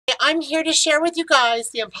I'm here to share with you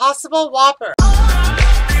guys the Impossible Whopper.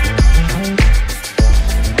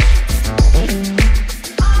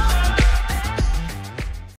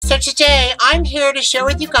 So today, I'm here to share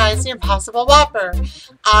with you guys the Impossible Whopper.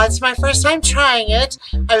 It's my first time trying it.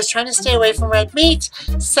 I was trying to stay away from red meat,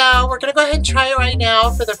 so we're going to go ahead and try it right now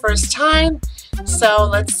for the first time. So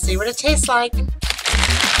let's see what it tastes like.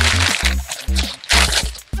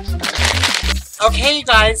 Okay, you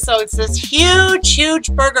guys, so it's this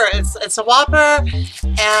huge burger. It's a Whopper,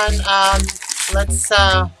 and let's,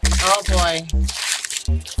 oh boy.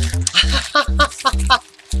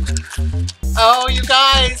 Oh, you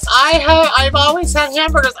guys, I've always had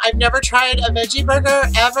hamburgers. I've never tried a veggie burger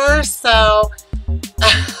ever, so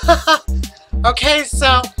okay,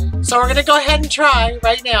 so we're gonna go ahead and try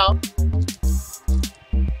right now.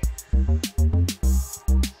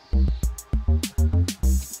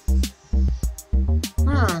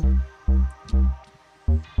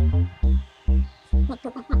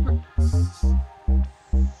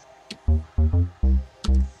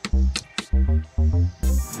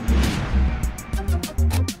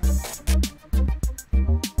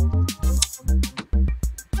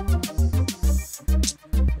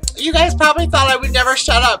 You guys probably thought I would never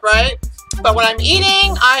shut up, right? But when I'm eating,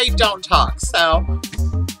 I don't talk, so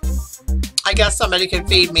I guess somebody can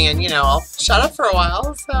feed me and, you know, I'll shut up for a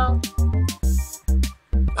while, so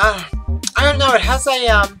I don't know, it has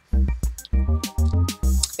a,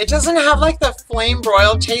 it doesn't have like the flame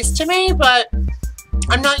broiled taste to me, but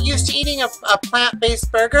I'm not used to eating a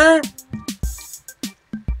plant-based burger.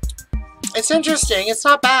 It's interesting, it's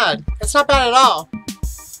not bad. It's not bad at all.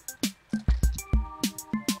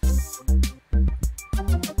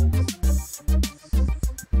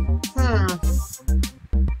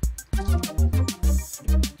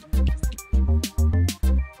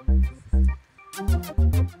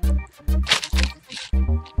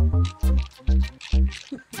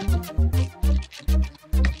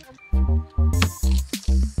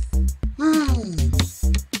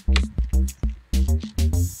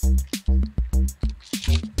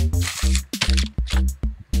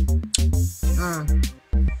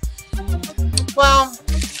 Well,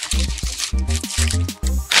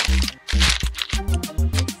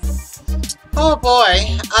 oh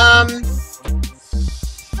boy,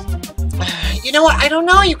 you know what, I don't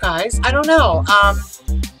know, you guys, I don't know,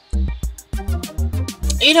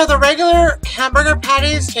 you know, the regular hamburger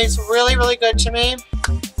patties taste really good to me.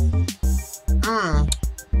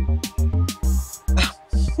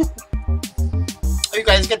 You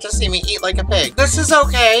guys get to see me eat like a pig. This is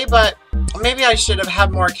okay, but maybe I should have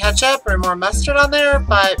had more ketchup or more mustard on there,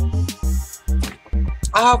 but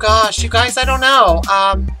oh gosh, you guys, I don't know.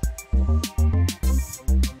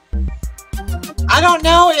 I don't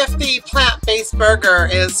know if the plant-based burger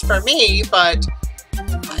is for me, but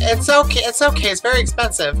it's okay. It's okay. It's very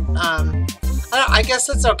expensive. I guess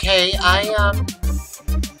it's okay. I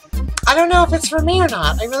don't know if it's for me or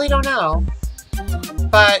not. I really don't know.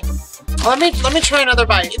 But let me try another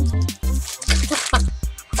bite.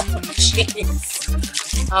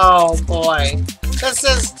 Jeez. Oh boy, this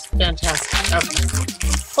is fantastic. Okay,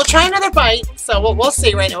 we'll try another bite. So we'll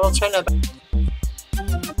see right now. We'll try another bite.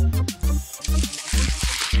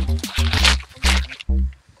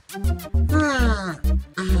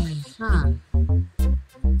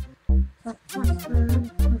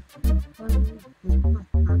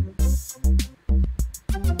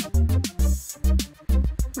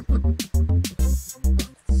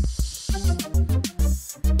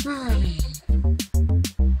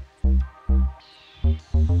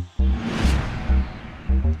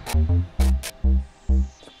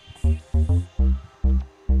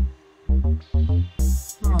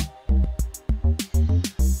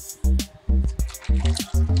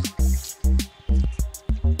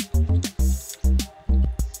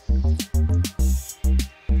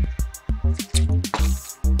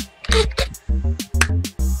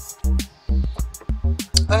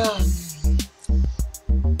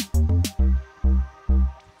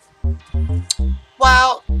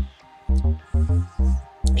 Well,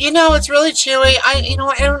 you know, it's really chewy. You know,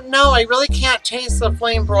 I don't know. I really can't taste the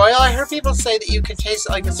flame broil. I heard people say that you can taste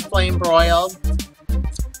it like it's flame broiled.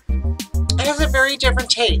 It has a very different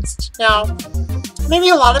taste. Now, maybe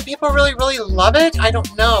a lot of people really love it. I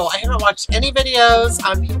don't know. I haven't watched any videos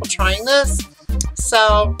on people trying this.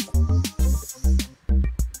 So,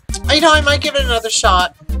 you know, I might give it another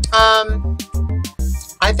shot.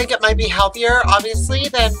 I think it might be healthier, obviously,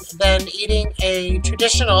 than eating a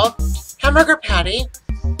traditional hamburger patty.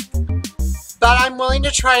 But I'm willing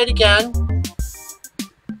to try it again.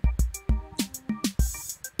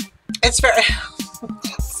 It's very...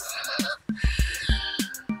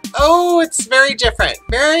 oh, it's very different.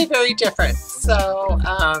 Very, very different. So,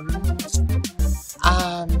 I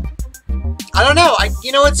don't know.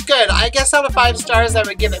 You know, it's good. I guess out of 5 stars, I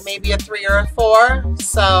would give it maybe a 3 or a 4.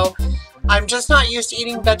 So, I'm just not used to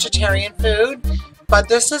eating vegetarian food. But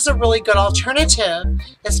this is a really good alternative,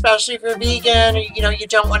 especially if you're vegan or, you know, you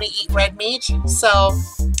don't want to eat red meat. So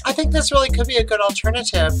I think this really could be a good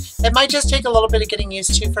alternative. It might just take a little bit of getting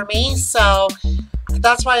used to for me. So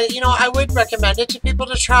that's why, you know, I would recommend it to people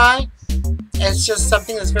to try. It's just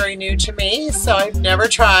something that's very new to me. So I've never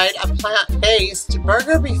tried a plant-based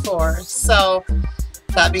burger before. So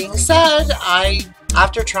that being said,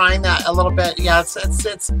 after trying that a little bit, yeah,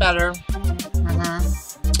 it's better.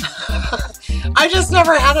 I just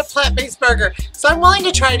never had a plant-based burger, so I'm willing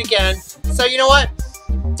to try it again. So you know what?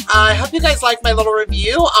 I hope you guys like my little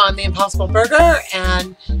review on the Impossible Burger,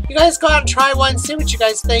 and you guys go out and try one, see what you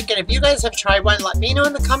guys think, and if you guys have tried one, let me know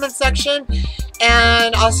in the comment section,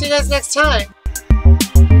 and I'll see you guys next time.